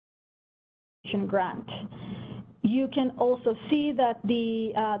preservation grant. You can also see that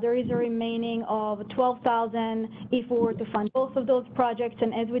there is a remaining of $12,000 if we were to fund both of those projects.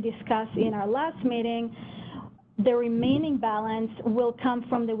 And as we discussed in our last meeting, the remaining balance will come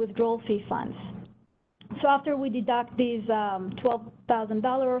from the withdrawal fee funds. So after we deduct these $12,000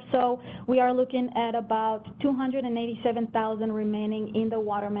 or so, we are looking at about $287,000 remaining in the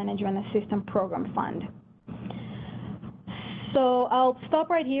Water Management Assistance Program Fund. So I'll stop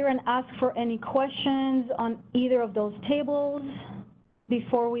right here and ask for any questions on either of those tables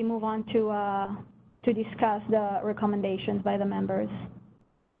before we move on to discuss the recommendations by the members.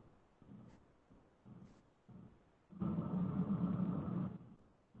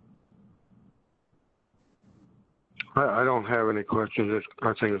 I don't have any questions.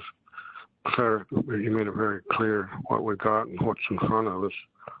 I think it's clear. You made it very clear what we got and what's in front of us.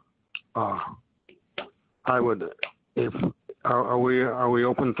 I would, if are we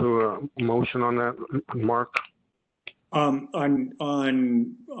open to a motion on that, Mark?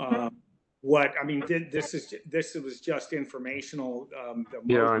 What I mean, this was just informational.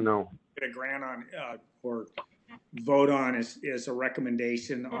 Yeah, I know. Get a grant on or vote on is a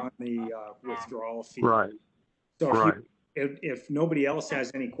recommendation on the withdrawal fee. Right. So right. If nobody else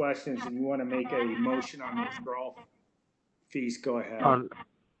has any questions and you want to make a motion on withdrawal fees, go ahead.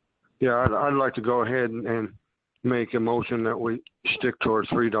 Yeah, I'd like to go ahead and make a motion that we stick to our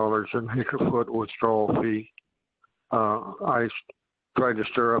 $3 an acre foot withdrawal fee. I tried to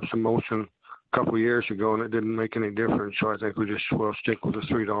stir up some motion a couple of years ago and it didn't make any difference. So I think we just will stick with the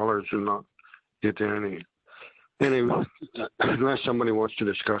 $3 and not get to any, unless somebody wants to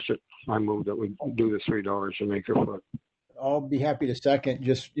discuss it. I move that we do the $3 an acre foot. I'll be happy to second,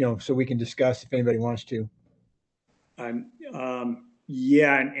 just so we can discuss if anybody wants to.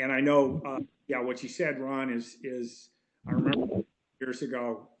 Yeah, and I know, yeah, what you said, Ron, is I remember years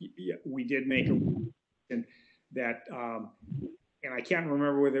ago we did make a motion that, and I can't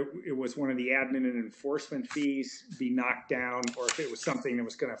remember whether it was one of the admin and enforcement fees be knocked down or if it was something that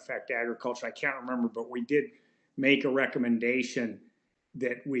was going to affect agriculture. I can't remember, but we did make a recommendation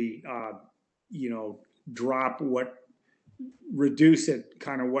that we, reduce it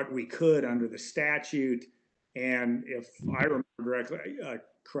kind of what we could under the statute. And if I remember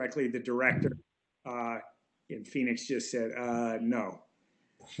correctly, the director in Phoenix just said no.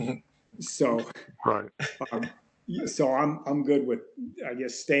 So, right. So I'm good with, I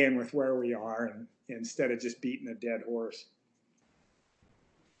guess, staying with where we are and instead of just beating a dead horse.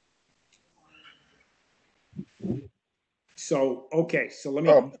 So okay, so let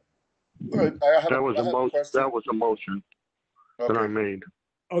me. That was a motion that I made.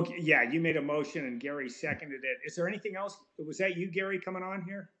 Okay, yeah, you made a motion and Gary seconded it. Is there anything else? Was that you, Gary, coming on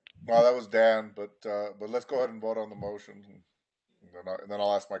here? No, that was Dan. But let's go ahead and vote on the motion, and then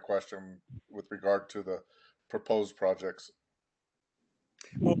I'll ask my question with regard to the proposed projects.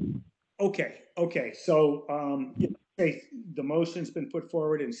 Okay. So the motion's been put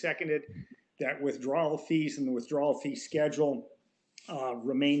forward and seconded that withdrawal fees and the withdrawal fee schedule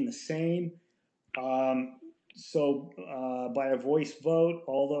remain the same. So by a voice vote,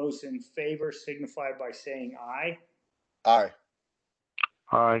 all those in favor signify by saying aye. Aye.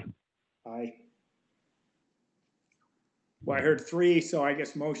 Aye. Aye. Well, I heard 3, so I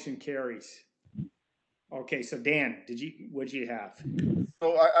guess motion carries. Okay, so Dan, what'd you have?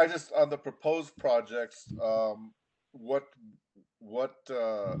 So I just on the proposed projects, what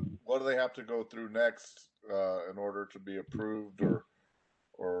do they have to go through next in order to be approved,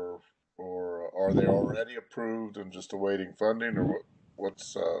 or are they already approved and just awaiting funding, or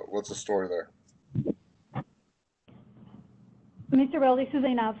what's the story there? Mr. Bell, this is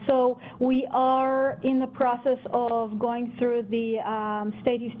Zainab. So we are in the process of going through the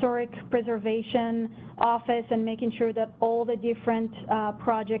State Historic Preservation Office and making sure that all the different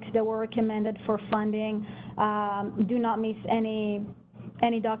projects that were recommended for funding do not miss any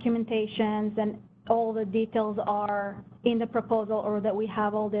documentations, and all the details are in the proposal, or that we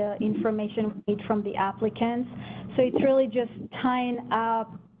have all the information we need from the applicants. So it's really just tying up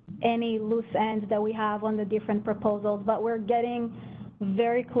any loose ends that we have on the different proposals, but we're getting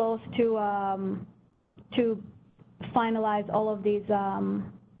very close to finalize all of these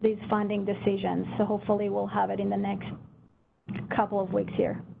funding decisions. So hopefully we'll have it in the next couple of weeks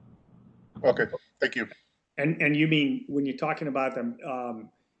here. Okay, thank you. And you mean, when you're talking about them,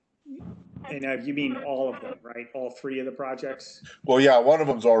 and you mean all of them, right? All 3 of the projects? Well, yeah, one of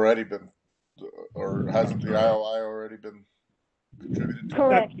them's already been, or hasn't the IOI already been contributed to?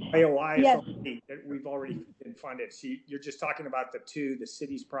 Correct. IOI is yes. We've already been funded. So you're just talking about the 2, the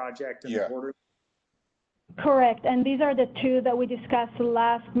cities project and yeah. the border? Correct, and these are the two that we discussed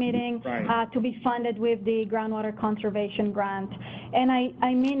last meeting, Right. to be funded with the groundwater conservation grant. And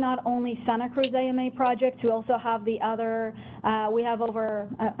I mean not only Santa Cruz AMA projects, we also have the other, we have over,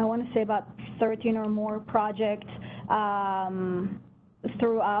 I want to say about 13 or more projects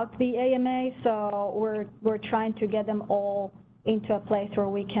throughout the AMA, so we're trying to get them all into a place where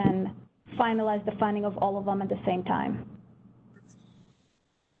we can finalize the funding of all of them at the same time.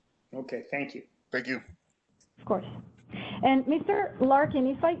 Okay, thank you. Thank you. Of course. And Mr. Larkin,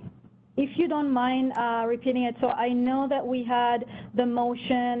 if you don't mind repeating it, so I know that we had the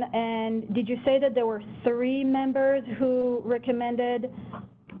motion, and did you say that there were 3 members who recommended?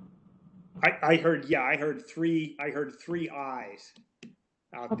 I heard 3 ayes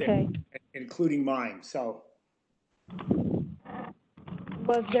out Okay. there, including mine. So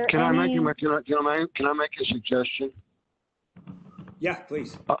Was there Can I any? can I make a suggestion? yeah,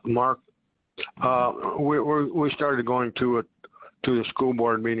 please. Mark, we started going to the school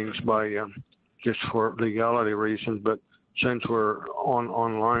board meetings by just for legality reasons, but since we're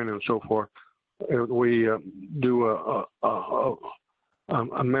online and so forth, we do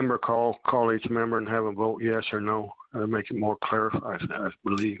a member call each member and have a vote yes or no, make it more clarified, I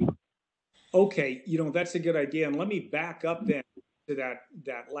believe. Okay, that's a good idea. And let me back up then to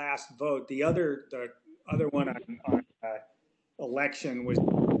that last vote. The other one on election was,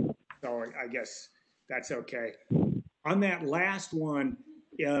 so I guess that's okay. On that last one,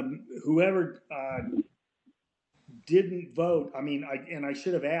 whoever didn't vote, I mean, I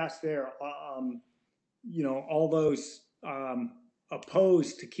should have asked there, all those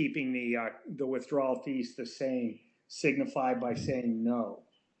opposed to keeping the withdrawal fees the same, signify by saying no.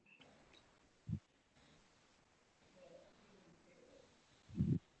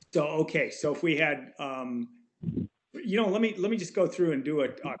 So, okay, so if we had, let me just go through and do a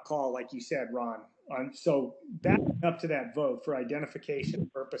call, like you said, Ron. So backing up to that vote for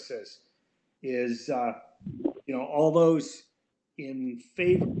identification purposes is, all those in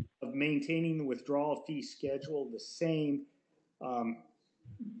favor of maintaining the withdrawal fee schedule the same,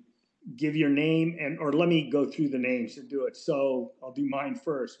 give your name, or let me go through the names and do it. So I'll do mine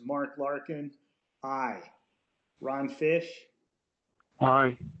first. Mark Larkin, aye. Ron Fish,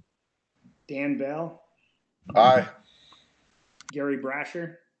 Aye. Dan Bell, Aye. Gary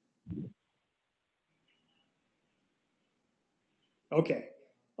Brasher. Okay.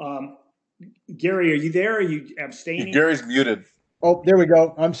 Gary, are you there? Are you abstaining? Gary's muted. Oh, there we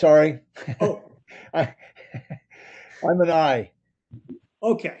go. I'm sorry. Oh, I'm an aye.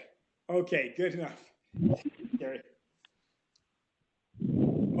 okay. Okay, good enough. Gary.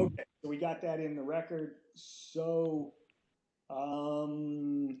 Okay, so we got that in the record. So, are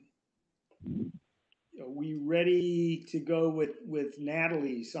we ready to go with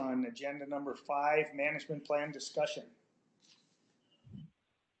Natalie's on agenda number 5, management plan discussion?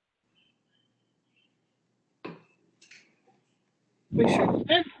 We sure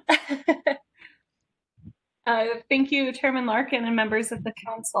did. Thank you, Chairman Larkin and members of the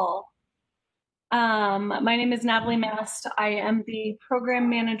council. My name is Natalie Mast. I am the program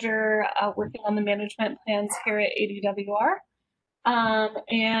manager working on the management plans here at ADWR.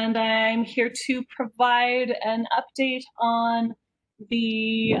 And I'm here to provide an update on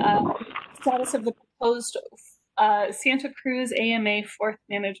the status of the proposed Santa Cruz AMA 4th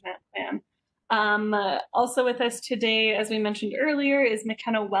Management Plan. Also with us today, as we mentioned earlier, is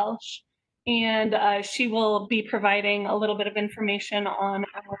McKenna Welsh, and she will be providing a little bit of information on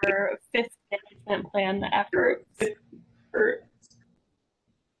our 5th management plan efforts.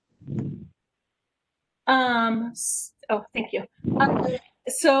 Oh, thank you.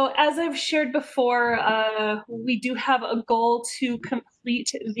 So as I've shared before, we do have a goal to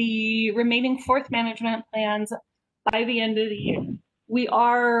complete the remaining 4th management plans by the end of the year. We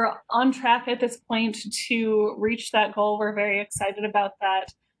are on track at this point to reach that goal. We're very excited about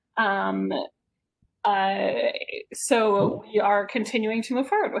that. So we are continuing to move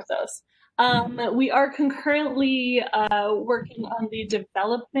forward with those. We are concurrently working on the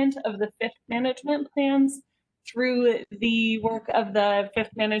development of the 5th management plans through the work of the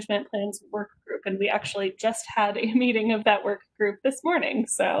 5th management plans work group. And we actually just had a meeting of that work group this morning.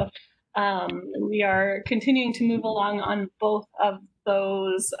 So we are continuing to move along on both of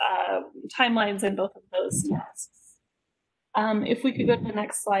those timelines and both of those tasks. If we could go to the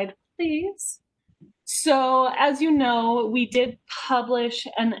next slide, please. So as you know, we did publish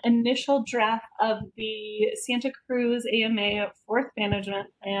an initial draft of the Santa Cruz AMA 4th management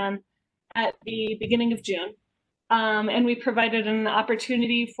plan at the beginning of June. And we provided an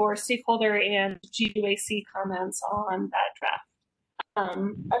opportunity for stakeholder and GUAC comments on that draft.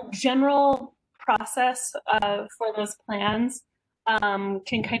 Our general process for those plans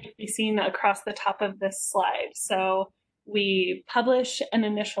can kind of be seen across the top of this slide. So we publish an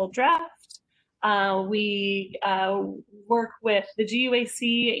initial draft. We work with the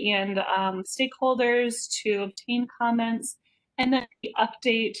GUAC and stakeholders to obtain comments, and then we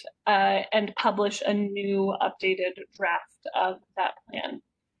update and publish a new updated draft of that plan.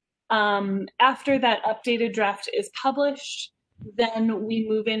 After that updated draft is published, then we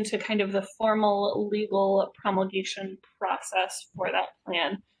move into kind of the formal legal promulgation process for that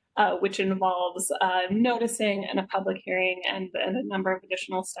plan, which involves noticing and a public hearing and a number of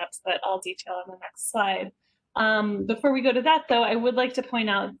additional steps that I'll detail on the next slide. Before we go to that, though, I would like to point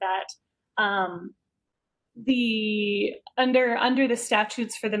out that under the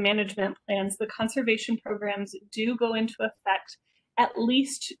statutes for the management plans, the conservation programs do go into effect at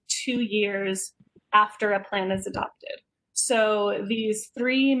least 2 years after a plan is adopted. So these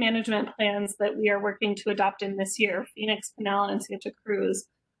 3 management plans that we are working to adopt in this year, Phoenix, Pinal, and Santa Cruz,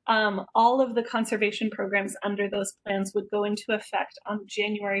 all of the conservation programs under those plans would go into effect on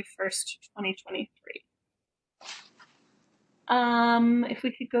January 1st, 2023. If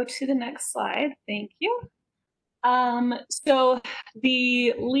we could go to the next slide, thank you. So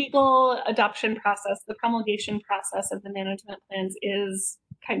the legal adoption process, the promulgation process of the management plans is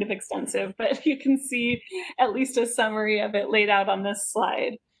kind of extensive, but you can see at least a summary of it laid out on this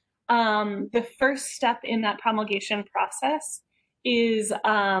slide. The first step in that promulgation process is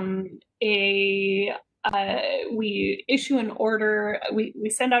we issue an order, we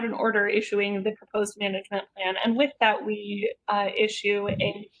send out an order issuing the proposed management plan, and with that we issue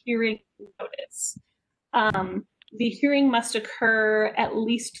a hearing notice. The hearing must occur at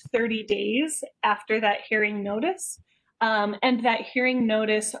least 30 days after that hearing notice, and that hearing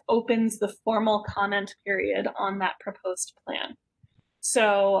notice opens the formal comment period on that proposed plan.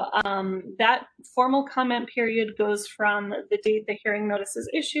 So that formal comment period goes from the date the hearing notice is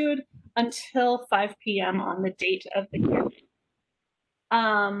issued until 5 p.m. on the date of the hearing.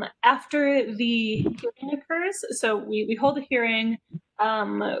 After the hearing occurs, so we hold a hearing,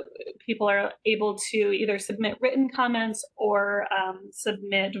 people are able to either submit written comments or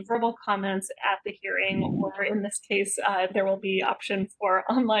submit verbal comments at the hearing, or in this case, there will be option for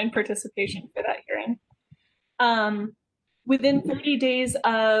online participation for that hearing. Within 30 days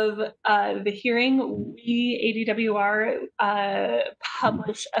of the hearing, we, ADWR,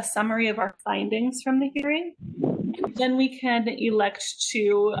 publish a summary of our findings from the hearing. Then we can elect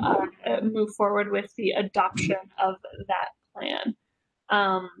to move forward with the adoption of that plan,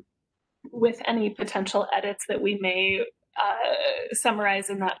 with any potential edits that we may summarize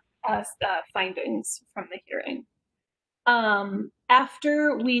in that findings from the hearing.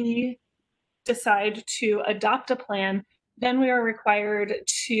 After we decide to adopt a plan, then we are required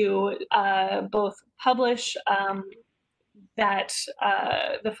to both publish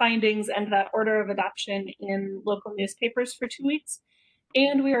the findings and that order of adoption in local newspapers for 2 weeks,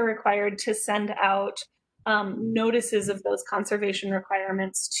 and we are required to send out notices of those conservation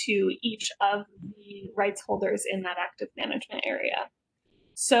requirements to each of the rights holders in that active management area.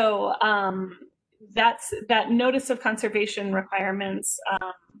 So that notice of conservation requirements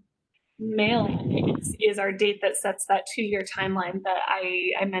mailing is our date that sets that 2-year timeline that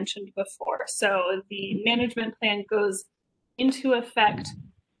I mentioned before. So the management plan goes into effect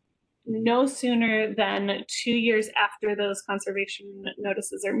no sooner than 2 years after those conservation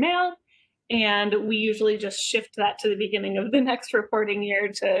notices are mailed, and we usually just shift that to the beginning of the next reporting year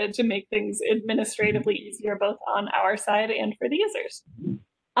to make things administratively easier both on our side and for the users.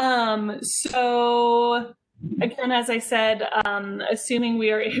 So again, as I said, assuming we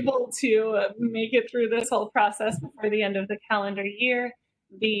are able to make it through this whole process before the end of the calendar year,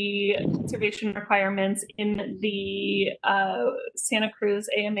 the conservation requirements in the Santa Cruz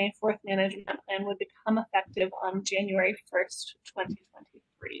AMA 4th Management Plan would become effective on January 1st,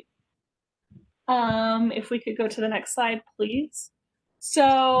 2023. If we could go to the next slide, please.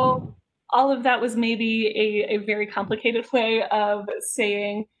 So all of that was maybe a very complicated way of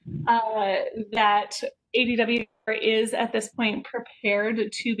saying that ADWR is at this point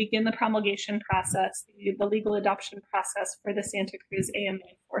prepared to begin the promulgation process, the legal adoption process for the Santa Cruz AMA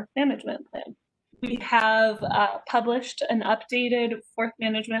 4th Management Plan. We have published an updated 4th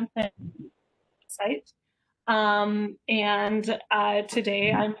Management Plan site. And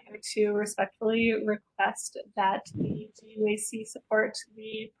today I'm here to respectfully request that the GUAC support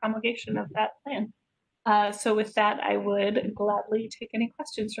the promulgation of that plan. So with that, I would gladly take any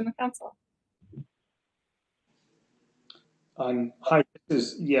questions from the council. Hi,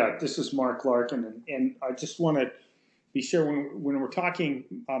 this is Mark Larkin, and I just want to be sure when we're talking,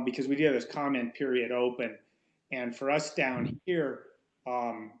 because we do have this comment period open, and for us down here,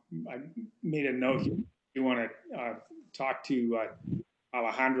 I made a note. You want to talk to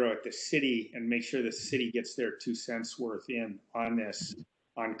Alejandro at the city and make sure the city gets their 2 cents worth in on this,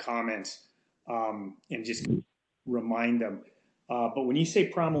 on comments, and just remind them. But when you say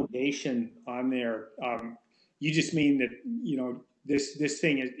promulgation on there, you just mean that, you know, this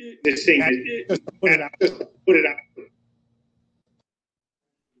thing is just put it out.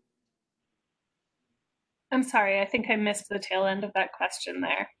 I'm sorry, I think I missed the tail end of that question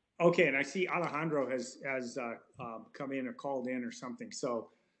there. Okay, and I see Alejandro has come in or called in or something. So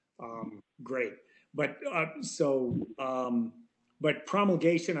great. But but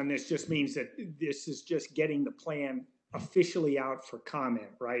promulgation on this just means that this is just getting the plan officially out for comment,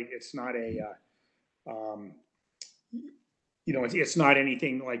 right? It's not a you know, it's not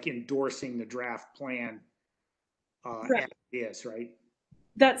anything like endorsing the draft plan Right. as it is, right?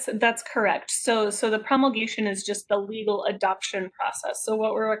 That's correct. So the promulgation is just the legal adoption process. So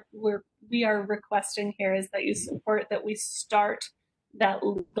what we are requesting here is that you support that we start that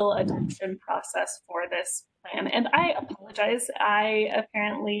legal adoption process for this plan. And I apologize. I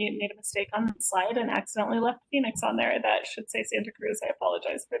apparently made a mistake on the slide and accidentally left Phoenix on there. That should say Santa Cruz. I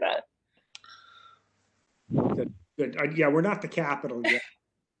apologize for that. Good. Yeah, we're not the capital yet.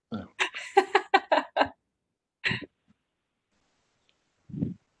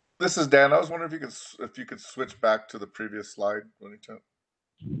 This is Dan. I was wondering if you could switch back to the previous slide when you turn.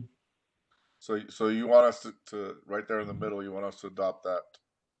 So you want us to right there in the middle. You want us to adopt that.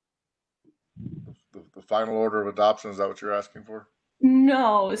 The final order of adoption. Is that what you're asking for?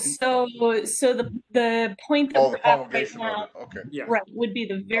 No. So the point that the we're at promulgation right now, order. Okay. Yeah. right, would be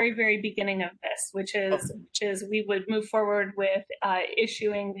the very beginning of this, which is we would move forward with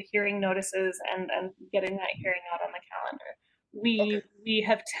issuing the hearing notices and getting that hearing out on the calendar. We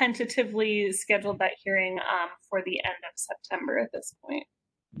have tentatively scheduled that hearing for the end of September at this point.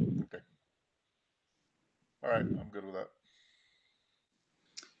 Okay. All right, I'm good with that.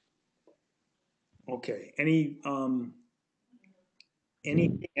 Okay.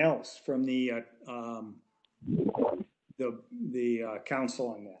 Anything else from the council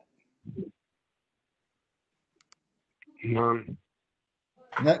on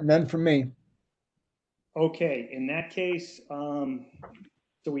that? None from me. Okay. In that case, so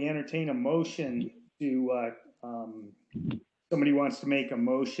we entertain a motion to somebody wants to make a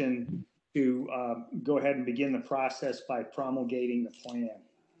motion to go ahead and begin the process by promulgating the plan,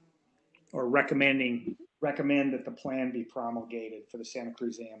 or recommend that the plan be promulgated for the Santa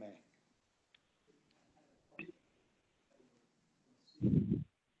Cruz AMA.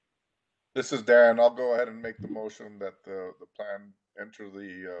 This is Dan. I'll go ahead and make the motion that the plan enter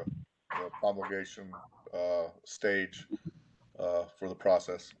the promulgation stage for the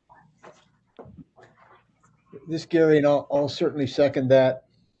process. This Gary, and I'll certainly second that.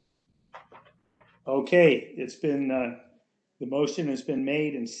 Okay, it's been the motion has been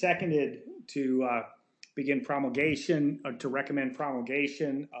made and seconded to begin promulgation, to recommend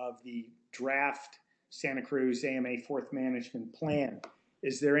promulgation of the draft Santa Cruz AMA Fourth Management Plan.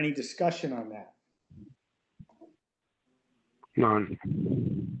 Is there any discussion on that? None.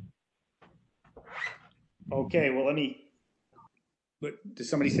 Okay, well, does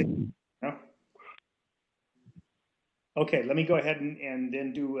somebody say no? Okay, let me go ahead and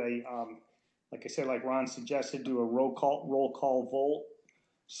then do a, like I said, like Ron suggested, do a roll call vote.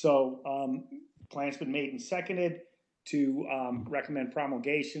 So plan's been made and seconded to recommend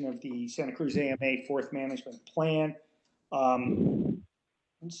promulgation of the Santa Cruz AMA Fourth Management Plan.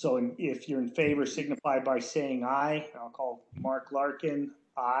 So if you're in favor, signify by saying aye. I'll call Mark Larkin,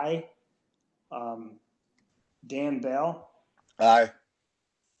 aye. Dan Bell. Aye.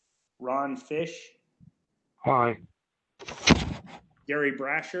 Ron Fish. Aye. Gary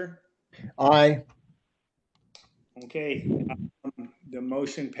Brasher. Aye. Okay, the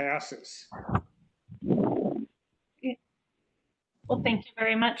motion passes. Well, thank you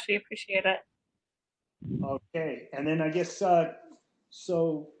very much. We appreciate it. Okay, and then I guess,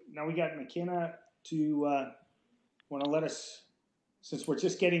 so now we got McKenna to want to let us, since we're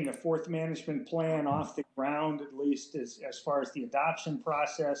just getting the fourth management plan off the ground, at least as far as the adoption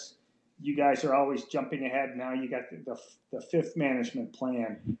process, you guys are always jumping ahead. Now you got the fifth management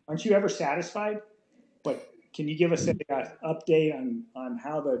plan. Aren't you ever satisfied? But can you give us an update on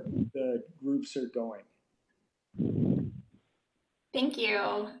how the groups are going? Thank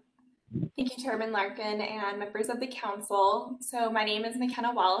you. Thank you, Chairman Larkin and members of the council. So my name is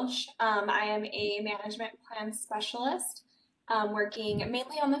McKenna Welsh. I am a management plan specialist, working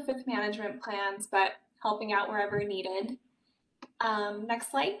mainly on the fifth management plans, but helping out wherever needed.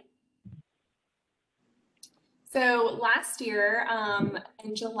 Next slide. So last year,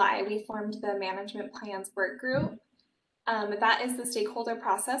 in July, we formed the Management Plans Work Group. That is the stakeholder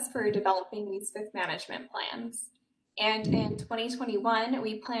process for developing these fifth management plans. And in 2021,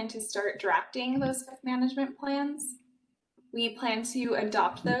 we plan to start drafting those fifth management plans. We plan to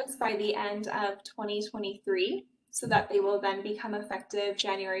adopt those by the end of 2023 so that they will then become effective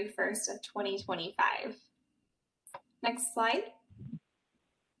January 1st of 2025. Next slide.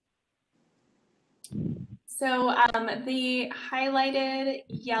 So the highlighted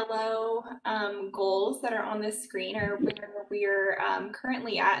yellow goals that are on this screen are where we're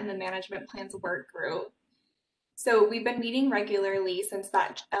currently at in the Management Plans Work Group. So we've been meeting regularly since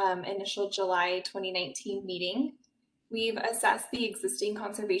that initial July 2019 meeting. We've assessed the existing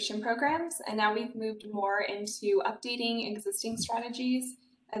conservation programs, and now we've moved more into updating existing strategies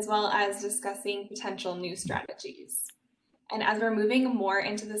as well as discussing potential new strategies. And as we're moving more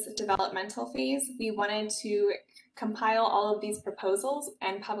into this developmental phase, we wanted to compile all of these proposals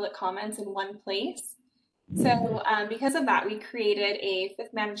and public comments in one place. So because of that, we created a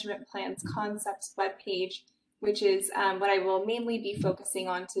Fifth Management Plans Concepts webpage, which is what I will mainly be focusing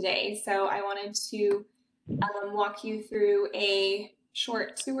on today. So I wanted to walk you through a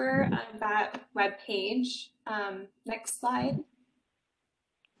short tour of that webpage. Next slide.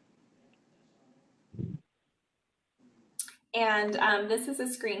 And this is a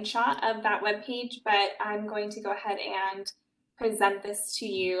screenshot of that webpage, but I'm going to go ahead and present this to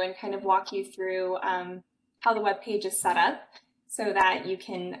you and kind of walk you through how the webpage is set up so that you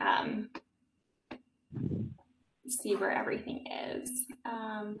can see where everything is.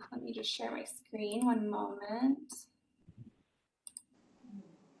 Let me just share my screen one moment.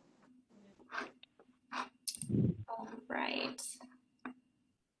 All right.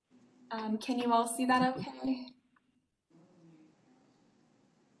 Can you all see that okay?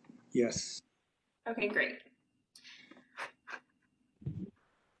 Yes. Okay, great.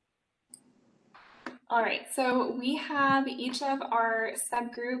 All right, so we have each of our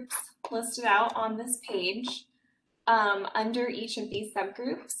subgroups listed out on this page. Under each of these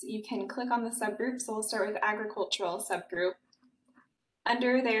subgroups, you can click on the subgroup. So we'll start with agricultural subgroup.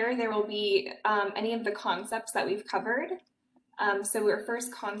 Under there, there will be any of the concepts that we've covered. So our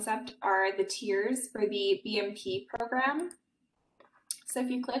first concept are the tiers for the BMP program. So if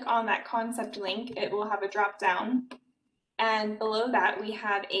you click on that concept link, it will have a drop down. And below that, we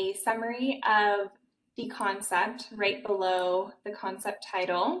have a summary of the concept right below the concept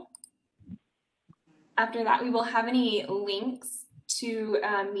title. After that, we will have any links to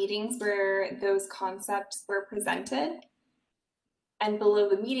meetings where those concepts were presented. And below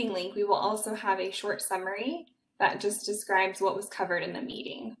the meeting link, we will also have a short summary that just describes what was covered in the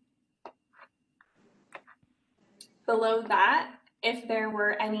meeting. Below that, if there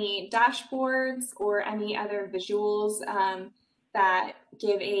were any dashboards or any other visuals that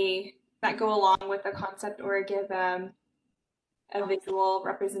go along with the concept or give a visual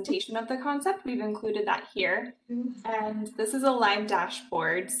representation of the concept, we've included that here. And this is a live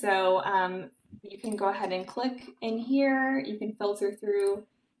dashboard, so you can go ahead and click in here. You can filter through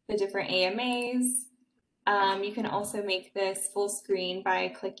the different AMAs. You can also make this full screen by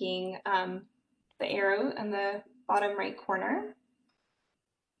clicking the arrow in the bottom right corner.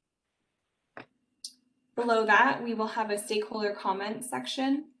 Below that, we will have a stakeholder comments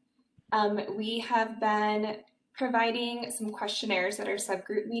section. We have been providing some questionnaires at our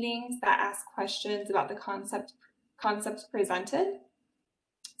subgroup meetings that ask questions about the concepts presented.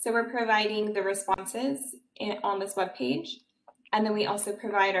 So we're providing the responses on this webpage. And then we also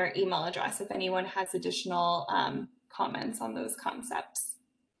provide our email address if anyone has additional comments on those concepts.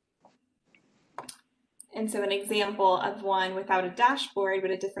 And so an example of one without a dashboard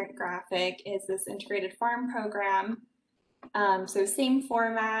but a different graphic is this integrated farm program. So same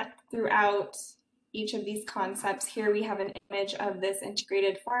format throughout each of these concepts. Here we have an image of this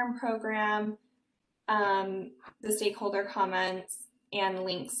integrated farm program, the stakeholder comments, and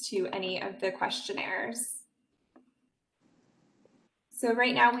links to any of the questionnaires. So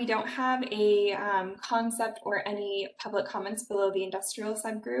right now we don't have a concept or any public comments below the industrial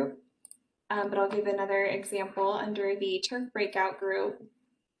subgroup. But I'll give another example under the turf breakout group.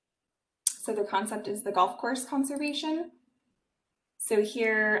 So the concept is the golf course conservation. So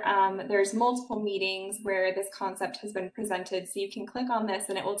here there's multiple meetings where this concept has been presented. So you can click on this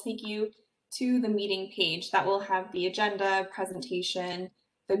and it will take you to the meeting page that will have the agenda, presentation,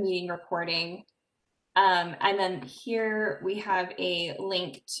 the meeting recording. And then here we have a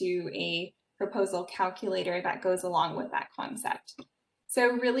link to a proposal calculator that goes along with that concept.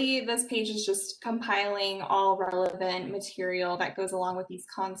 So really, this page is just compiling all relevant material that goes along with these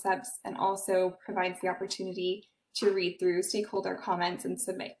concepts and also provides the opportunity to read through stakeholder comments and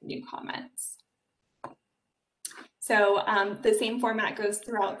submit new comments. So the same format goes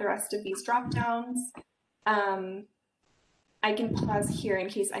throughout the rest of these drop downs. I can pause here in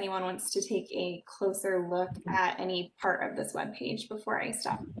case anyone wants to take a closer look at any part of this web page before I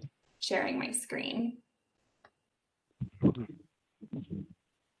stop sharing my screen.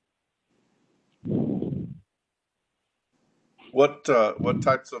 What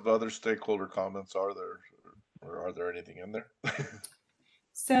types of other stakeholder comments are there, or are there anything in there?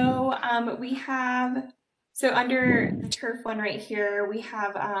 So we have, so under the turf one right here, we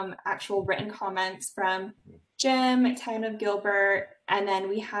have actual written comments from Jim, Town of Gilbert, and then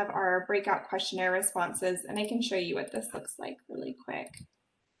we have our breakout questionnaire responses, and I can show you what this looks like really quick.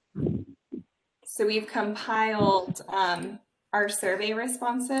 So we've compiled our survey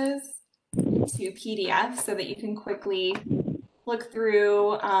responses to PDF so that you can quickly look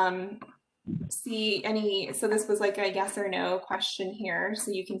through, see any, so this was like a yes or no question here,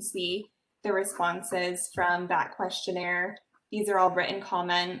 so you can see the responses from that questionnaire. These are all written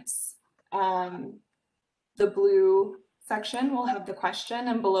comments. The blue section will have the question,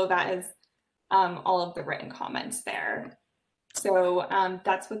 and below that is all of the written comments there. So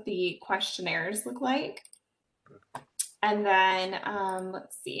that's what the questionnaires look like. And then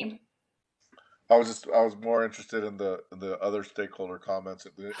let's see. I was more interested in the other stakeholder comments.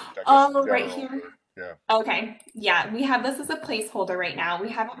 Oh, right here. Yeah. Okay. Yeah, we have this as a placeholder right now. We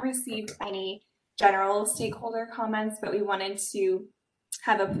haven't received any general stakeholder comments, but we wanted to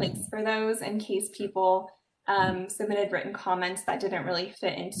have a place for those in case people submitted written comments that didn't really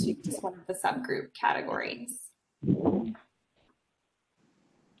fit into just one of the subgroup categories.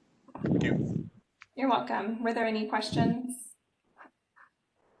 Thank you. You're welcome. Were there any questions?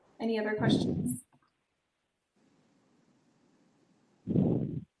 Any other questions?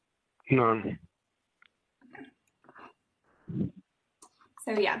 None.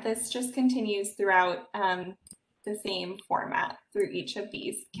 So yeah, this just continues throughout the same format through each of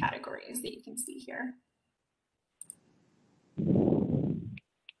these categories that you can see here.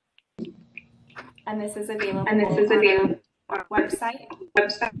 And this is available on our website.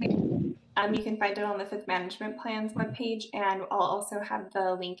 You can find it on the Fifth Management Plans webpage, and I'll also have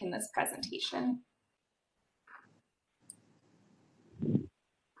the link in this presentation.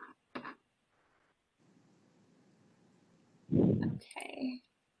 Okay.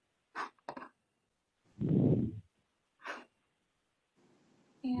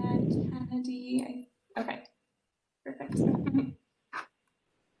 And Kennedy, okay, perfect.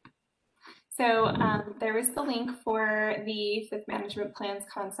 So there is the link for the Fifth Management Plans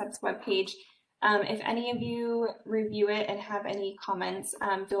Concepts webpage. If any of you review it and have any comments,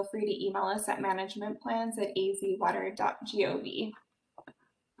 feel free to email us at managementplans@azwater.gov.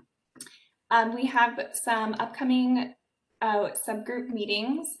 We have some upcoming subgroup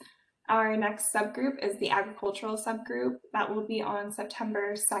meetings. Our next subgroup is the agricultural subgroup. That will be on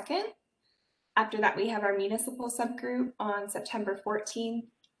September 2nd. After that, we have our municipal subgroup on September 14th.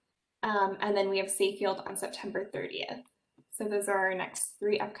 And then we have Sayfield on September 30th. So those are our next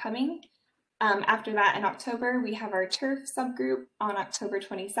three upcoming. After that, in October, we have our turf subgroup on October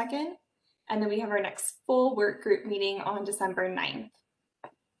 22nd. And then we have our next full work group meeting on December 9th.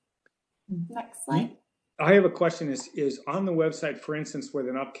 Next slide. I have a question is on the website, for instance, with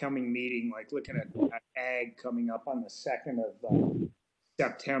an upcoming meeting, like looking at ag coming up on the 2nd of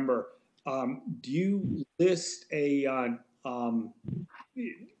September, do you list a,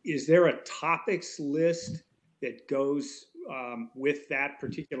 is there a topics list that goes with that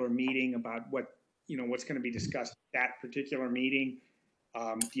particular meeting about what, what's going to be discussed at that particular meeting?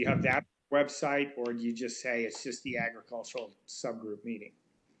 Do you have that website, or do you just say it's just the agricultural subgroup meeting?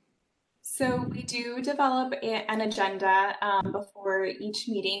 So we do develop an agenda before each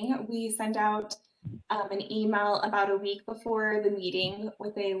meeting. We send out an email about a week before the meeting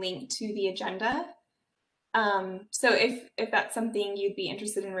with a link to the agenda. So if that's something you'd be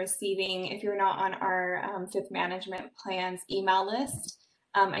interested in receiving, if you're not on our Fifth Management Plans email list,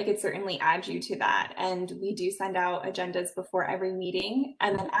 I could certainly add you to that. And we do send out agendas before every meeting.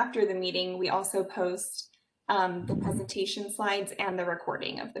 And then after the meeting, we also post the presentation slides and the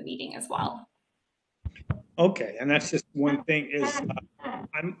recording of the meeting as well. Okay, and that's just one thing is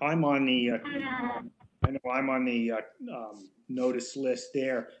I'm on the I know I'm on the notice list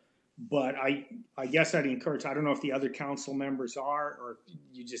there, but I guess I'd encourage, I don't know if the other council members are, or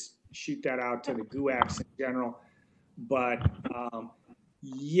you just shoot that out to the GUACs in general, but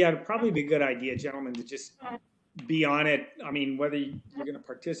yeah, it'd probably be a good idea, gentlemen, to just be on it. I mean, whether you're going to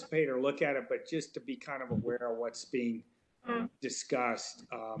participate or look at it, but just to be kind of aware of what's being discussed,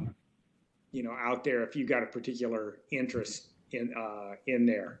 you know, out there if you've got a particular interest in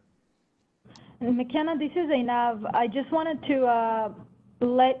there. McKenna, this is Zainab. I just wanted to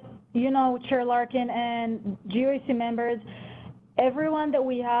let you know, Chair Larkin and GUAC members, everyone that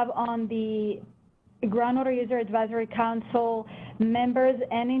we have on the Groundwater User Advisory Council, members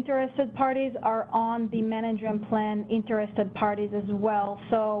and interested parties are on the management plan interested parties as well.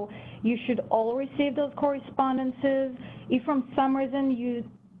 So you should all receive those correspondences. If for some reason you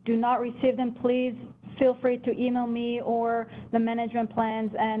do not receive them, please feel free to email me or the management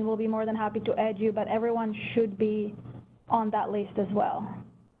plans, and we'll be more than happy to add you, but everyone should be on that list as well.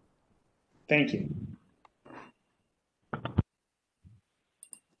 Thank you.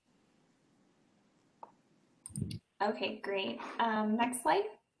 Okay, great. Next slide.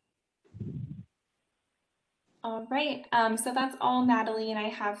 All right, so that's all Natalie and I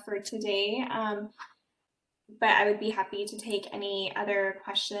have for today. But I would be happy to take any other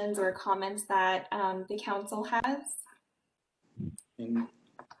questions or comments that the council has. And,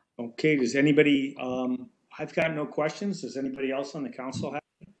 okay, does anybody, I've got no questions. Does anybody else on the council have?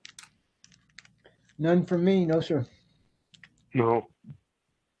 None from me, no, sir. No.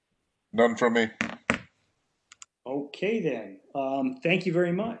 None from me. Okay, then. Thank you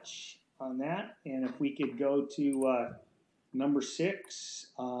very much on that. And if we could go to number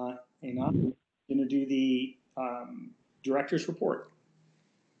 6, and I'm going to do the director's report.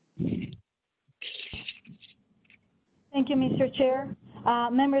 Thank you, Mr. Chair.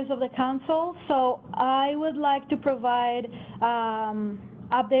 Members of the council, so I would like to provide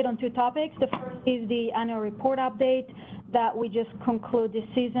update on 2 topics. The first is the annual report update that we just conclude this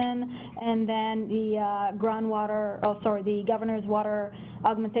season, and then the the Governor's Water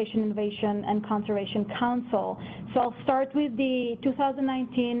Augmentation, Innovation, and Conservation Council. So I'll start with the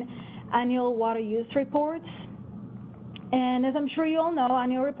 2019 annual water use reports. And as I'm sure you all know,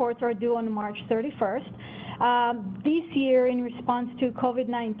 annual reports are due on March 31st. This year, in response to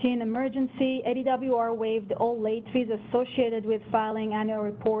COVID-19 emergency, ADWR waived all late fees associated with filing annual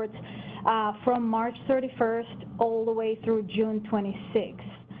reports from March 31st all the way through June 26th.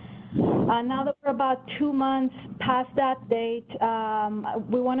 Now that we're about 2 months past that date,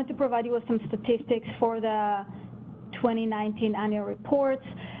 we wanted to provide you with some statistics for the 2019 annual reports,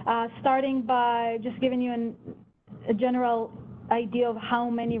 starting by just giving you a general idea of how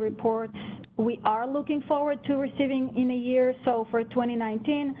many reports we are looking forward to receiving in a year. So for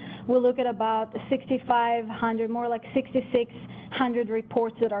 2019, we'll look at about 6,500, more like 6,600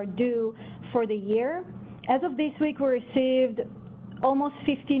 reports that are due for the year. As of this week, we received almost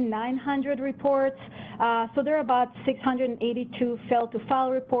 5,900 reports. So there are about 682 failed to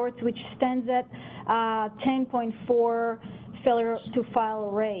file reports, which stands at 10.4 failure to file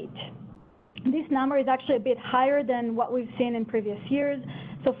rate. This number is actually a bit higher than what we've seen in previous years.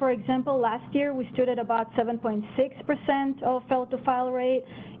 So for example, last year we stood at about 7.6% of fail to file rate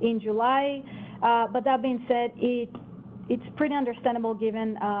in July. But that being said, it's pretty understandable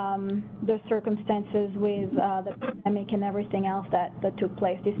given the circumstances with the pandemic and everything else that took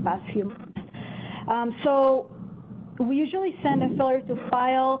place these past few months. So we usually send a failure to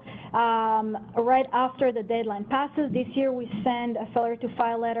file right after the deadline passes. This year we send a failure to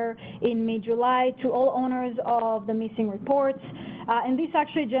file letter in mid-July to all owners of the missing reports. And this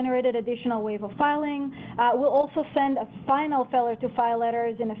actually generated additional wave of filing. We'll also send a final failure to file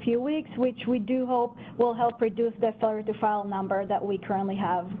letters in a few weeks, which we do hope will help reduce the failure to file number that we currently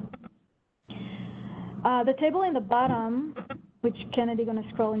have. The table in the bottom, which Kennedy gonna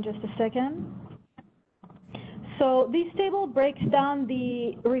scroll in just a second. So this table breaks down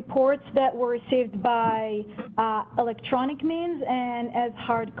the reports that were received by electronic means and as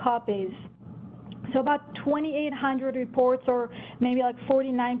hard copies. So about 2,800 reports, or maybe like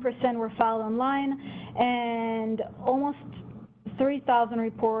 49%, were filed online, and almost 3,000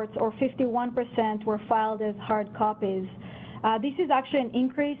 reports, or 51%, were filed as hard copies. This is actually an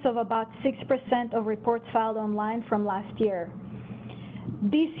increase of about 6% of reports filed online from last year.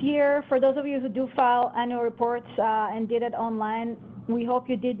 This year, for those of you who do file annual reports and did it online, we hope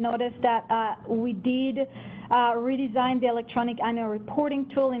you did notice that we did redesign the electronic annual reporting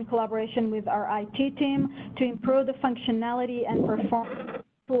tool in collaboration with our IT team to improve the functionality and performance of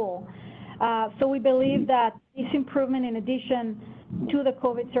the tool. So we believe that this improvement, in addition to the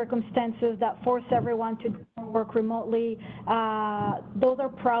COVID circumstances that force everyone to work remotely, those are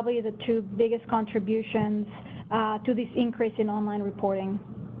probably the 2 biggest contributions to this increase in online reporting.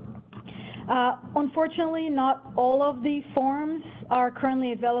 Unfortunately, not all of the forms are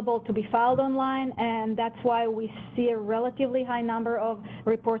currently available to be filed online, and that's why we see a relatively high number of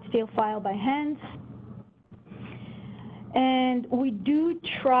reports still filed by hand. And we do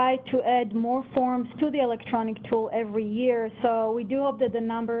try to add more forms to the electronic tool every year, so we do hope that the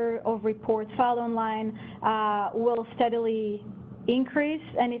number of reports filed online will steadily increase,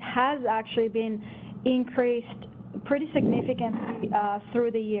 and it has actually been increased pretty significantly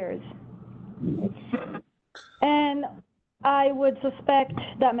through the years. And I would suspect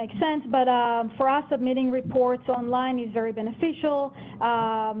that makes sense, but for us, submitting reports online is very beneficial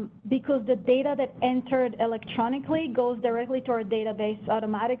because the data that entered electronically goes directly to our database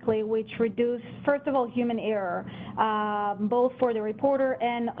automatically, which reduces, first of all, human error, both for the reporter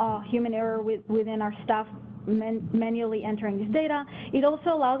and human error within our staff manually entering this data. It also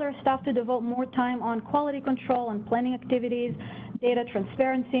allows our staff to devote more time on quality control and planning activities, data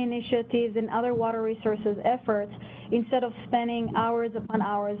transparency initiatives, and other water resources efforts, instead of spending hours upon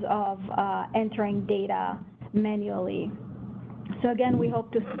hours of entering data manually. So again, we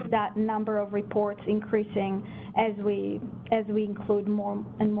hope to see that number of reports increasing as we include more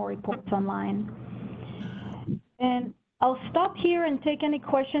and more reports online. And I'll stop here and take any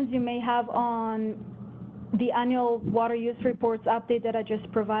questions you may have on the annual water use reports update that I just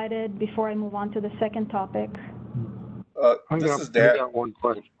provided before I move on to the second topic. This is Dan. I got one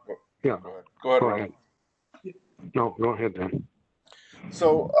question. Yeah. Go ahead. No, go ahead, Dan.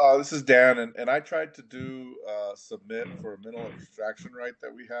 So this is Dan, and I tried to do submit for a mineral extraction right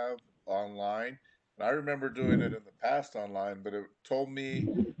that we have online. And I remember doing it in the past online, but it told me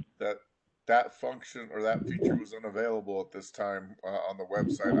that that function or that feature was unavailable at this time on the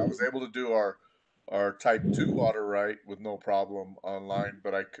website. I was able to do our type 2 water right with no problem online,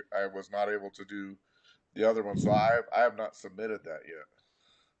 but I was not able to do the other one. So I have not submitted that yet.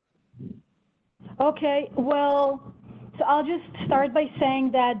 Okay, well, so I'll just start by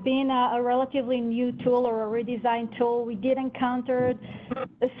saying that being a relatively new tool or a redesigned tool, we did encounter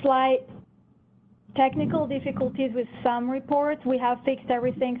a slight technical difficulties with some reports. We have fixed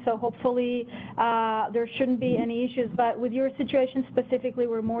everything, so hopefully there shouldn't be any issues. But with your situation specifically,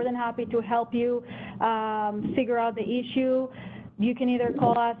 we're more than happy to help you figure out the issue. You can either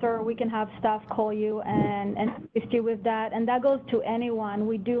call us or we can have staff call you and assist you with that. And that goes to anyone.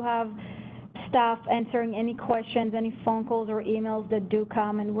 We do have staff answering any questions, any phone calls or emails that do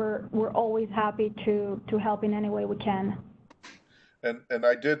come, and we're always happy to help in any way we can. And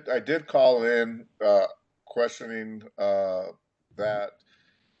I did call in questioning that,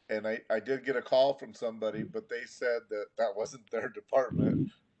 and I did get a call from somebody, but they said that wasn't their department,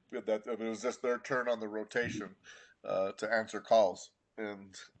 that it was just their turn on the rotation to answer calls,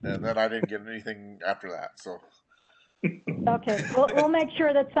 and then I didn't get anything after that. So okay, we'll make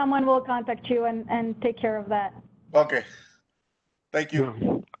sure that someone will contact you and take care of that. Okay, thank you.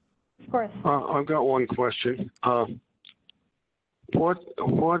 Yeah. Of course. I've got one question.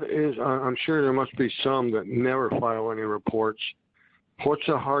 What is, I'm sure there must be some that never file any reports. What's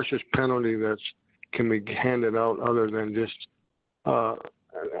the harshest penalty that can be handed out other than just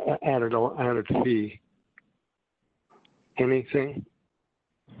added fee? Anything?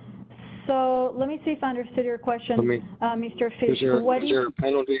 So let me see if I understood your question, Mr. Fish. Is there a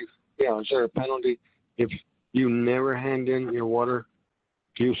penalty? Yeah, is there a penalty if you never hand in your water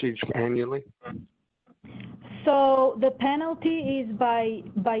usage annually? So the penalty is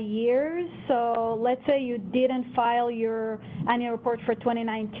by years. So let's say you didn't file your annual report for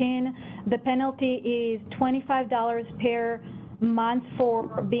 2019. The penalty is $25 per month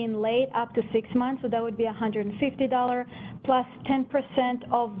for being late up to 6 months. So that would be $150 plus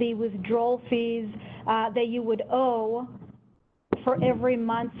 10% of the withdrawal fees that you would owe for every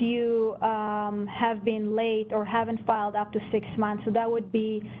month you have been late or haven't filed up to 6 months. So that would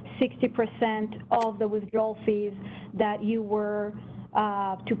be 60% of the withdrawal fees that you were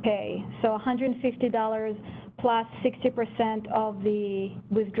to pay. So $150 plus 60% of the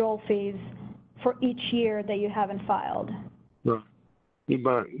withdrawal fees for each year that you haven't filed. Right.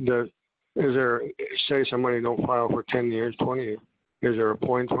 But is there, say somebody don't file for 10 years, 20 years, is there a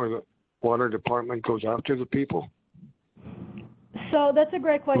point where the water department goes after the people? So that's a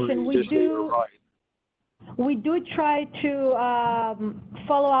great question. We do try to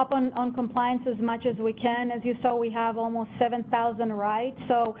follow up on compliance as much as we can. As you saw, we have almost 7,000 rights.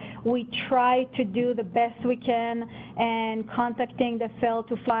 So we try to do the best we can and contacting the fail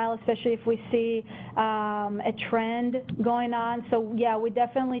to file, especially if we see a trend going on. So yeah, we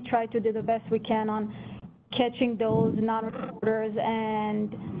definitely try to do the best we can on catching those non-reporters,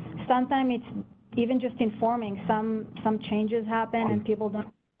 and sometimes it's even just informing. Some changes happen and people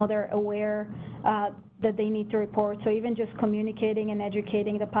don't they're aware that they need to report. So even just communicating and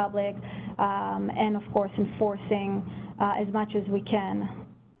educating the public, and of course enforcing as much as we can.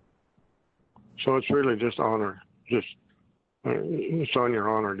 So it's really just honor, it's on your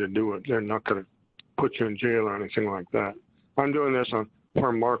honor to do it. They're not going to put you in jail or anything like that. I'm doing this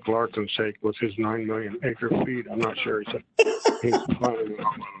for Mark Larkin's sake with his 9 million acre feet. I'm not sure he's planning.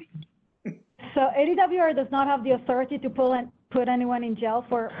 So ADWR does not have the authority to put anyone in jail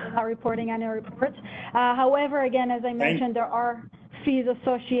for not reporting annual reports. However, again, as I mentioned, there are fees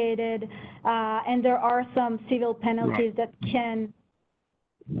associated, and there are some civil penalties that can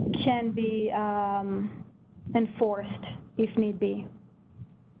be enforced if need be.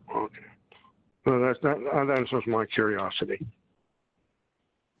 Okay. Well, that answers my curiosity.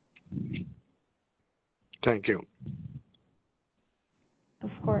 Thank you.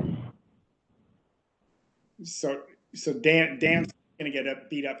 Of course. So Dan's gonna get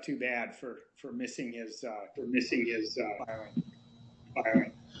beat up too bad for missing his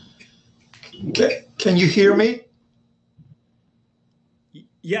filing. Can you hear me?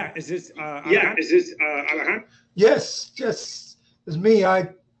 Yeah, is this Alejandro? Yes, it's me.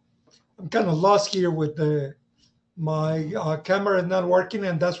 I'm kind of lost here with my camera not working,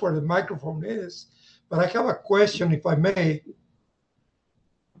 and that's where the microphone is. But I have a question, if I may.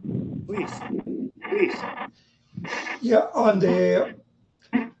 Please. Yeah,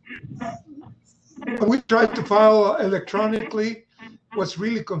 when we tried to file electronically, what's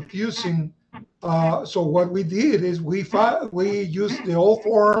really confusing. So what we did is we used the old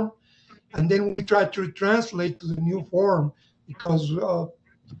form, and then we tried to translate to the new form because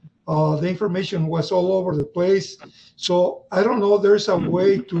the information was all over the place. So I don't know. There's a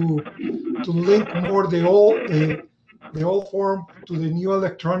way to link more the old form to the new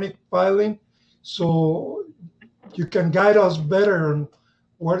electronic filing, so you can guide us better on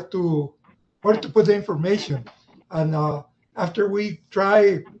where to put the information. And after we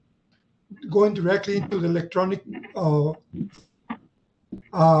try going directly into the electronic, we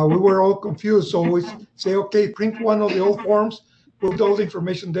were all confused. So we say, okay, print one of the old forms, put all the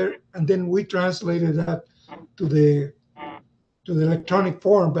information there, and then we translated that to the electronic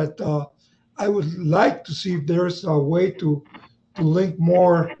form. But I would like to see if there's a way to link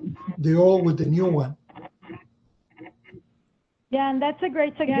more the old with the new one. Yeah, and that's a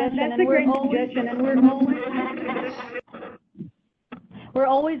great suggestion. We're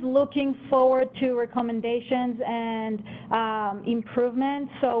always looking forward to recommendations and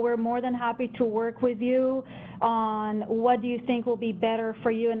improvements. So we're more than happy to work with you on what do you think will be better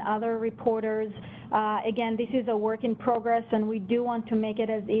for you and other reporters. Again, this is a work in progress, and we do want to make it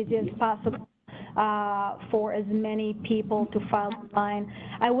as easy as possible for as many people to file online.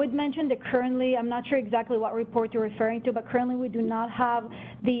 I would mention that currently, I'm not sure exactly what report you're referring to, but currently we do not have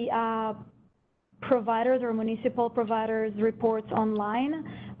the providers or municipal providers reports online.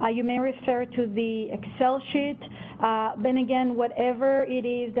 You may refer to the Excel sheet. Then again, whatever it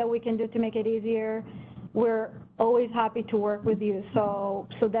is that we can do to make it easier, we're always happy to work with you. So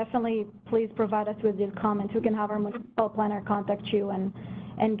definitely please provide us with these comments. We can have our municipal planner contact you and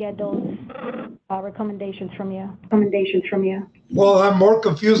get those recommendations from you. Well, I'm more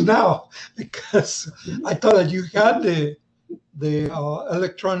confused now because I thought that you had the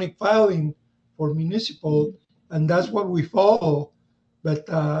electronic filing for municipal, and that's what we follow. But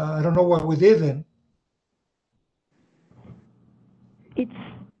I don't know what we did then.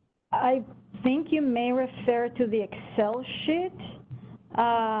 I think you may refer to the Excel sheet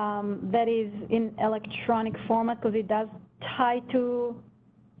that is in electronic format, because it does tie to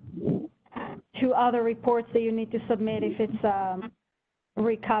other reports that you need to submit if it's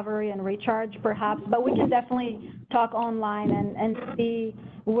recovery and recharge perhaps, but we can definitely talk online and see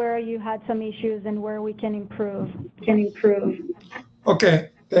where you had some issues and where we can improve. Okay,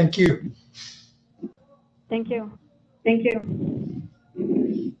 thank you. Thank you.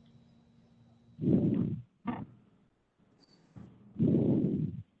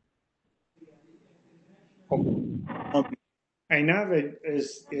 Ainava,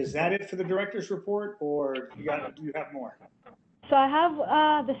 is that it for the director's report, or do you have more? So I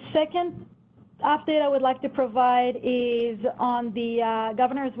have the second update I would like to provide is on the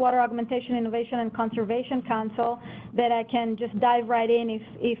Governor's Water Augmentation, Innovation, and Conservation Council, that I can just dive right in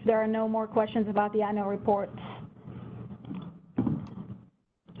if there are no more questions about the annual reports.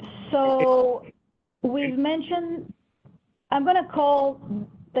 So we've mentioned, I'm going to call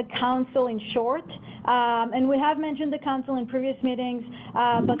the council in short, And we have mentioned the council in previous meetings,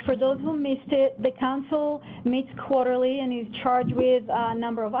 but for those who missed it, the council meets quarterly and is charged with a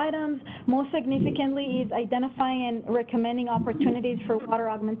number of items. Most significantly is identifying and recommending opportunities for water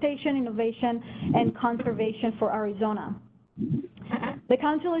augmentation, innovation, and conservation for Arizona. The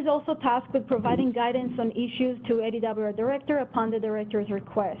council is also tasked with providing guidance on issues to ADWR director upon the director's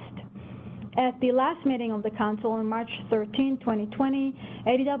request. At the last meeting of the council on March 13, 2020,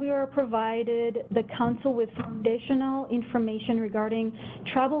 ADWR provided the council with foundational information regarding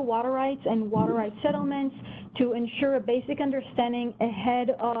tribal water rights and water rights settlements to ensure a basic understanding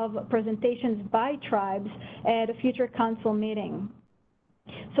ahead of presentations by tribes at a future council meeting.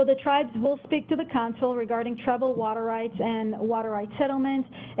 So the tribes will speak to the council regarding tribal water rights and water rights settlements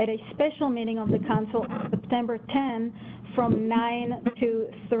at a special meeting of the council on September 10 from 9 to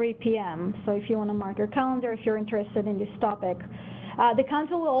 3 p.m. So if you want to mark your calendar, if you're interested in this topic. The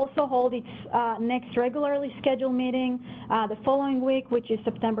council will also hold its next regularly scheduled meeting the following week, which is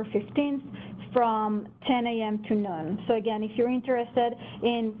September 15th from 10 a.m. to noon. So again, if you're interested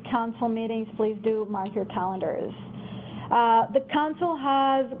in council meetings, please do mark your calendars. The council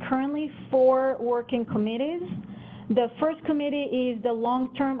has currently 4 working committees. The first committee is the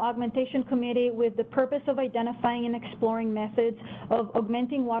Long-Term Augmentation Committee with the purpose of identifying and exploring methods of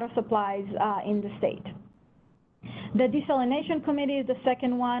augmenting water supplies in the state. The Desalination Committee is the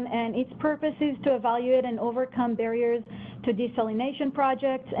second one, and its purpose is to evaluate and overcome barriers to desalination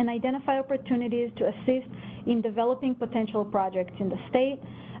projects and identify opportunities to assist in developing potential projects in the state.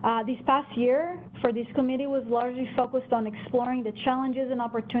 This past year for this committee was largely focused on exploring the challenges and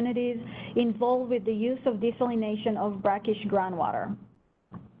opportunities involved with the use of desalination of brackish groundwater.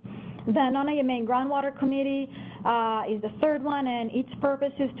 The Non-AMA Groundwater Committee is the third one, and its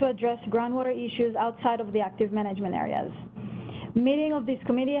purpose is to address groundwater issues outside of the active management areas. Meetings of this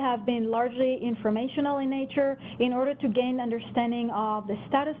committee have been largely informational in nature in order to gain understanding of the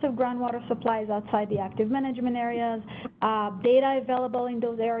status of groundwater supplies outside the active management areas, data available in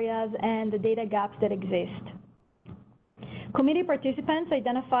those areas, and the data gaps that exist. Committee participants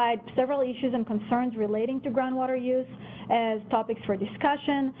identified several issues and concerns relating to groundwater use as topics for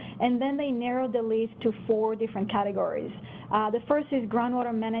discussion, and then they narrowed the list to 4 different categories. The first is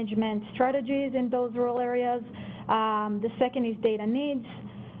groundwater management strategies in those rural areas. The second is data needs.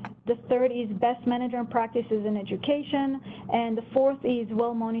 The third is best management practices in education. And the fourth is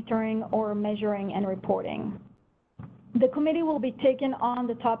well monitoring or measuring and reporting. The committee will be taking on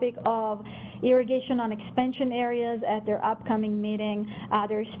the topic of irrigation on expansion areas at their upcoming meeting.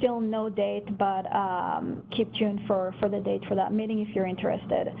 There is still no date, but keep tuned for the date for that meeting if you're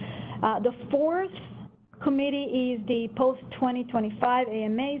interested. The fourth committee is the post-2025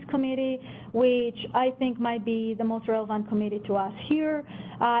 AMAs committee, which I think might be the most relevant committee to us here.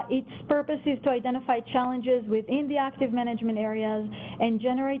 Its purpose is to identify challenges within the active management areas and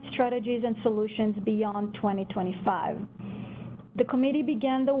generate strategies and solutions beyond 2025. The committee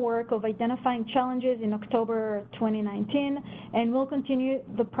began the work of identifying challenges in October 2019 and will continue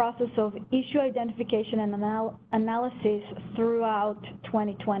the process of issue identification and analysis throughout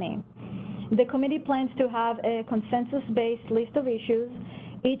 2020. The committee plans to have a consensus-based list of issues.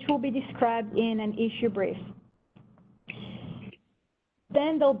 Each will be described in an issue brief.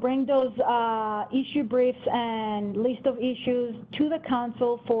 Then they'll bring those issue briefs and list of issues to the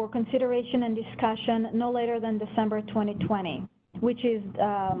council for consideration and discussion no later than December 2020, which is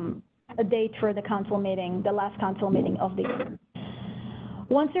a date for the council meeting, the last council meeting of the year.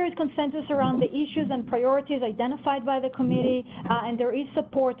 Once there is consensus around the issues and priorities identified by the committee, and there is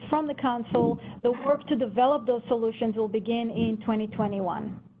support from the council, the work to develop those solutions will begin in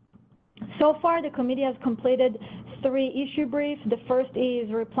 2021. So far, the committee has completed 3 issue briefs. The first is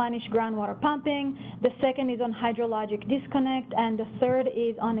replenish groundwater pumping, the second is on hydrologic disconnect, and the third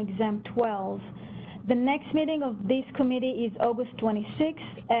is on exempt wells. The next meeting of this committee is August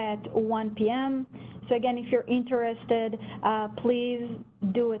 26th at 1 p.m. So again, if you're interested, please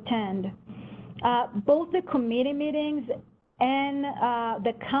do attend. Both the committee meetings and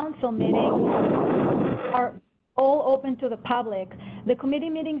the council meetings are all open to the public. The committee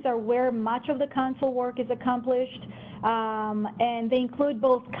meetings are where much of the council work is accomplished, and they include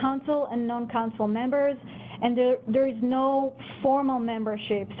both council and non-council members, and there is no formal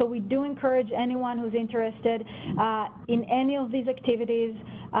membership. So we do encourage anyone who's interested in any of these activities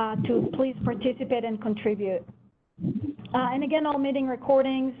to please participate and contribute. And again, all meeting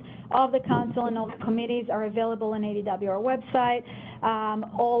recordings of the council and all the committees are available on ADWR website.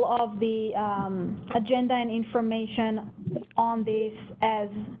 All of the agenda and information on this as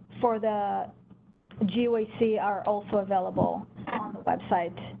for the GUAC are also available on the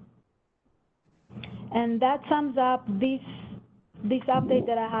website. And that sums up this update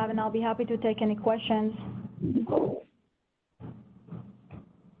that I have, and I'll be happy to take any questions.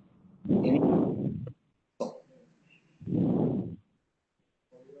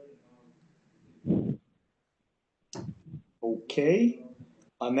 Okay.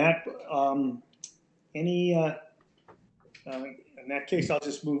 On that, in that case, I'll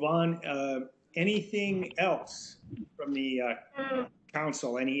just move on. Anything else from the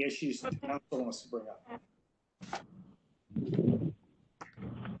council? Any issues the council wants to bring up?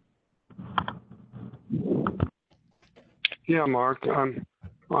 Yeah, Mark, I'm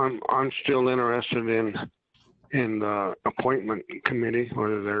still interested in the appointment committee,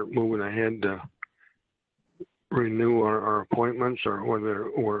 whether they're moving ahead to renew our appointments, or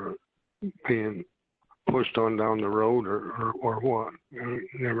whether we're being pushed on down the road, or what.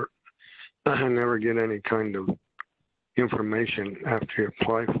 I never get any kind of information after you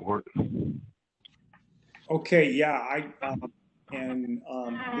apply for it. Okay, yeah,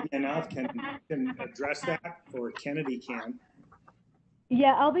 Enough can address that, or Kennedy can.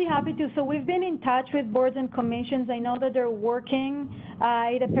 Yeah, I'll be happy to. So we've been in touch with boards and commissions. I know that they're working.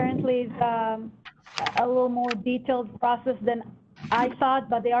 It apparently is a little more detailed process than I thought,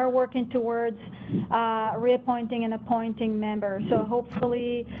 but they are working towards reappointing and appointing members. So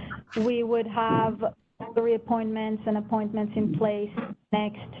hopefully we would have the reappointments and appointments in place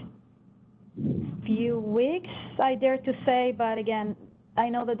next few weeks, I dare to say. But again, I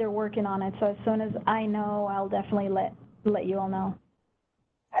know that they're working on it. So as soon as I know, I'll definitely let you all know.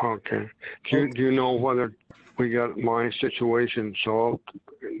 Okay. Do you know whether we got my situation solved?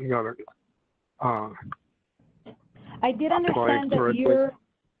 I did understand that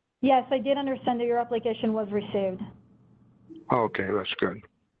yes, I did understand that your application was received. Okay, that's good.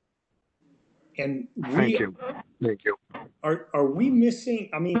 And Thank you. Are we missing?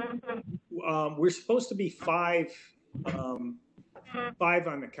 I mean, we're supposed to be five on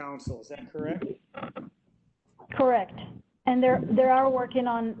the council. Is that correct? Correct. And they are working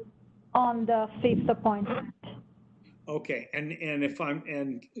on the 5th appointment. Okay,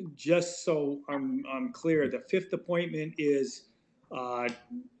 and just so I'm clear, the 5th appointment is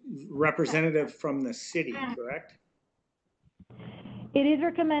representative from the city, correct? It is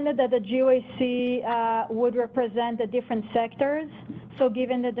recommended that the GUAC would represent the different sectors. So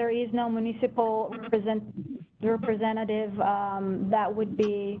given that there is no municipal representative, that would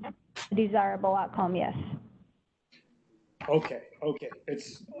be a desirable outcome, yes. Okay.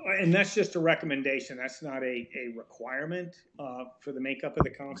 And that's just a recommendation. That's not a requirement for the makeup of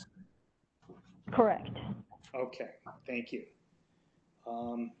the council? Correct. Okay, thank you.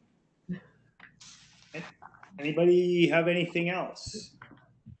 Anybody have anything else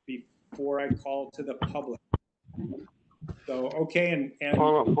before I call to the public? So, okay, and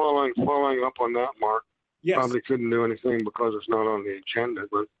following up on that, Mark, yes. Probably couldn't do anything because it's not on the agenda,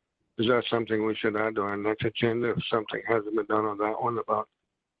 but is that something we should add to our next agenda if something hasn't been done on that one about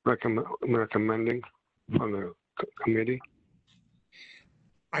recommending from the committee?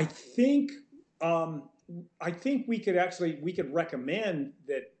 I think we could recommend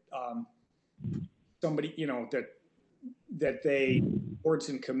that somebody, that they, boards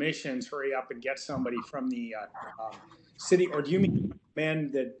and commissions, hurry up and get somebody from the city. Or do you mean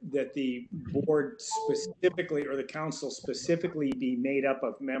recommend that the board specifically, or the council specifically, be made up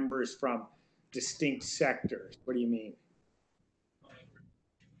of members from distinct sectors? What do you mean?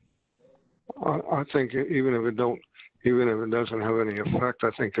 I think even if it doesn't have any effect,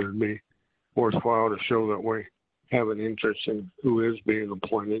 I think it'd be worthwhile to show that we have an interest in who is being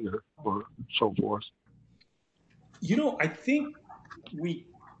appointed or so forth. I think we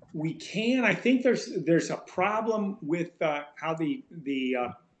can. I think there's a problem with how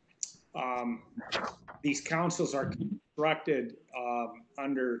these councils are constructed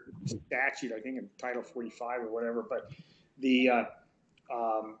under statute. I think in Title 45 or whatever. But the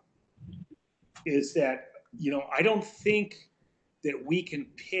is that I don't think that we can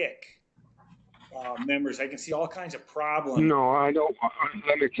pick members. I can see all kinds of problems. No, I don't.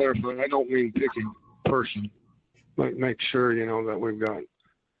 Let me clarify. I don't mean picking person. Like make sure that we've got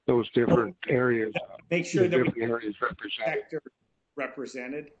those different areas. Make sure that different areas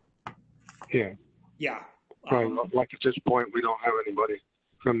represented. Yeah. Yeah. Right. Like at this point, we don't have anybody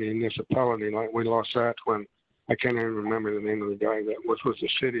from the municipality. Like we lost that when I can't even remember the name of the guy that was with the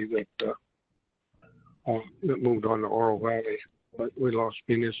city that moved on to Oro Valley, but we lost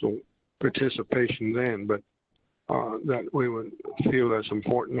municipal participation then. But that we would feel that's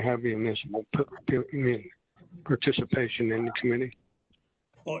important to have municipal participation in the committee.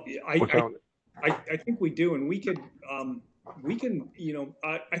 Well, I think we do, and we could we can,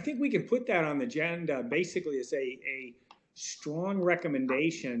 I think we can put that on the agenda basically as a strong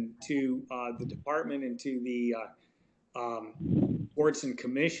recommendation to the department and to the boards and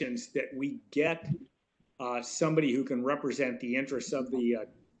commissions that we get somebody who can represent the interests of the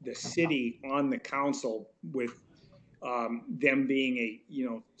city on the council, with them being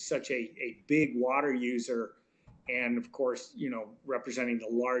such a big water user, and of course, representing the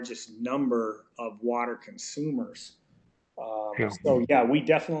largest number of water consumers. So yeah, we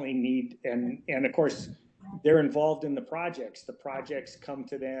definitely need, and of course, they're involved in the projects. The projects come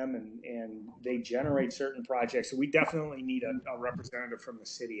to them, and they generate certain projects. So we definitely need a representative from the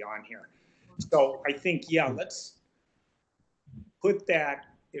city on here. So I think, yeah, let's put that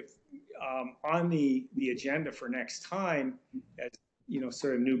on the agenda for next time, as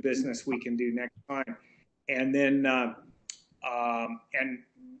sort of new business we can do next time, and then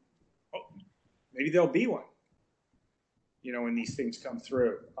maybe there'll be one, when these things come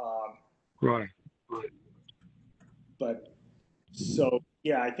through. Right. But so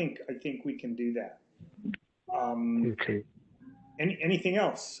yeah, I think we can do that. Okay. Anything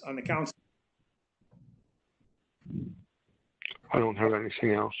else on the council? I don't have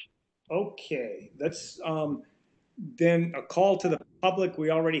anything else. Okay, let's then a call to the public. We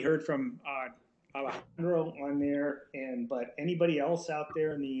already heard from Alejandro on there, but anybody else out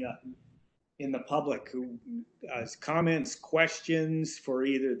there in the public who has comments, questions for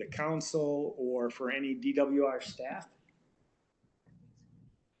either the council or for any DWR staff?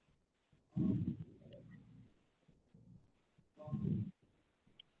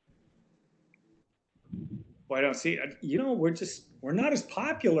 Well, I don't see, we're not as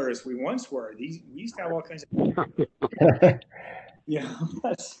popular as we once were. We used to have all kinds of,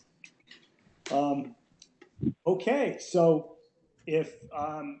 okay. So if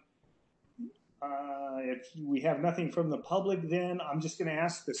we have nothing from the public, then I'm just going to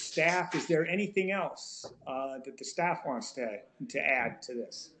ask the staff, is there anything else that the staff wants to add to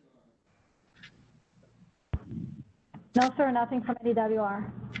this? No, sir, nothing from DWR.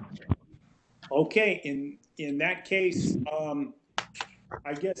 Okay, in that case,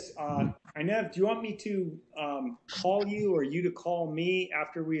 I guess, Inev, do you want me to call you or you to call me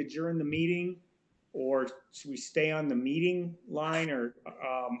after we adjourn the meeting? Or should we stay on the meeting line? Or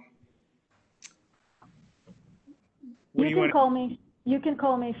you can call me. You can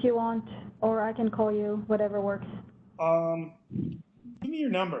call me if you want, or I can call you, whatever works. Give me your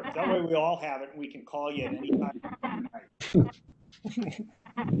number. That way we all have it and we can call you at any time.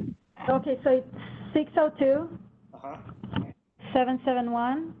 Okay, so it's 602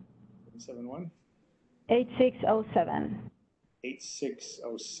 771 8607.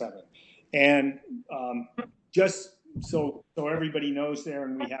 8607. And just so everybody knows there,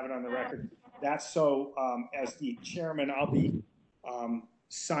 and we have it on the record, that's so as the chairman, I'll be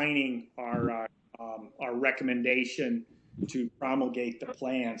signing our recommendation to promulgate the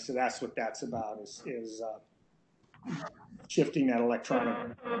plan. So that's what that's about, is shifting that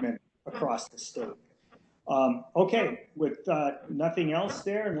electronic equipment across the state. Okay, with nothing else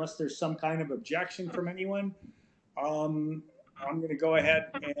there, unless there's some kind of objection from anyone, I'm going to go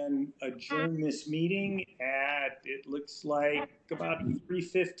ahead and adjourn this meeting at, it looks like, about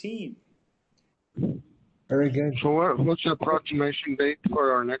 3:15. Very good. So what's the approximation date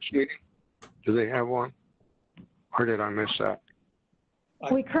for our next meeting? Do they have one? Or did I miss that?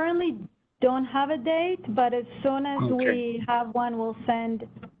 We currently don't have a date, but as soon as we have one, we'll send,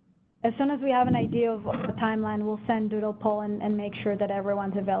 as soon as we have an idea of the timeline, we'll send Doodle Poll and make sure that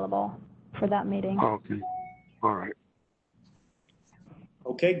everyone's available for that meeting. Okay. All right.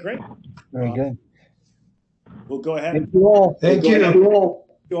 Okay, great. Very good. We'll go ahead. Thank you all. Thank you. Thank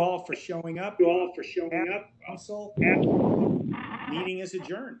you all for showing up. Council, meeting is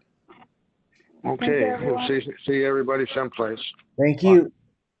adjourned. Okay, we'll see everybody someplace. Thank you.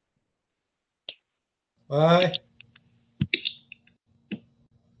 Bye.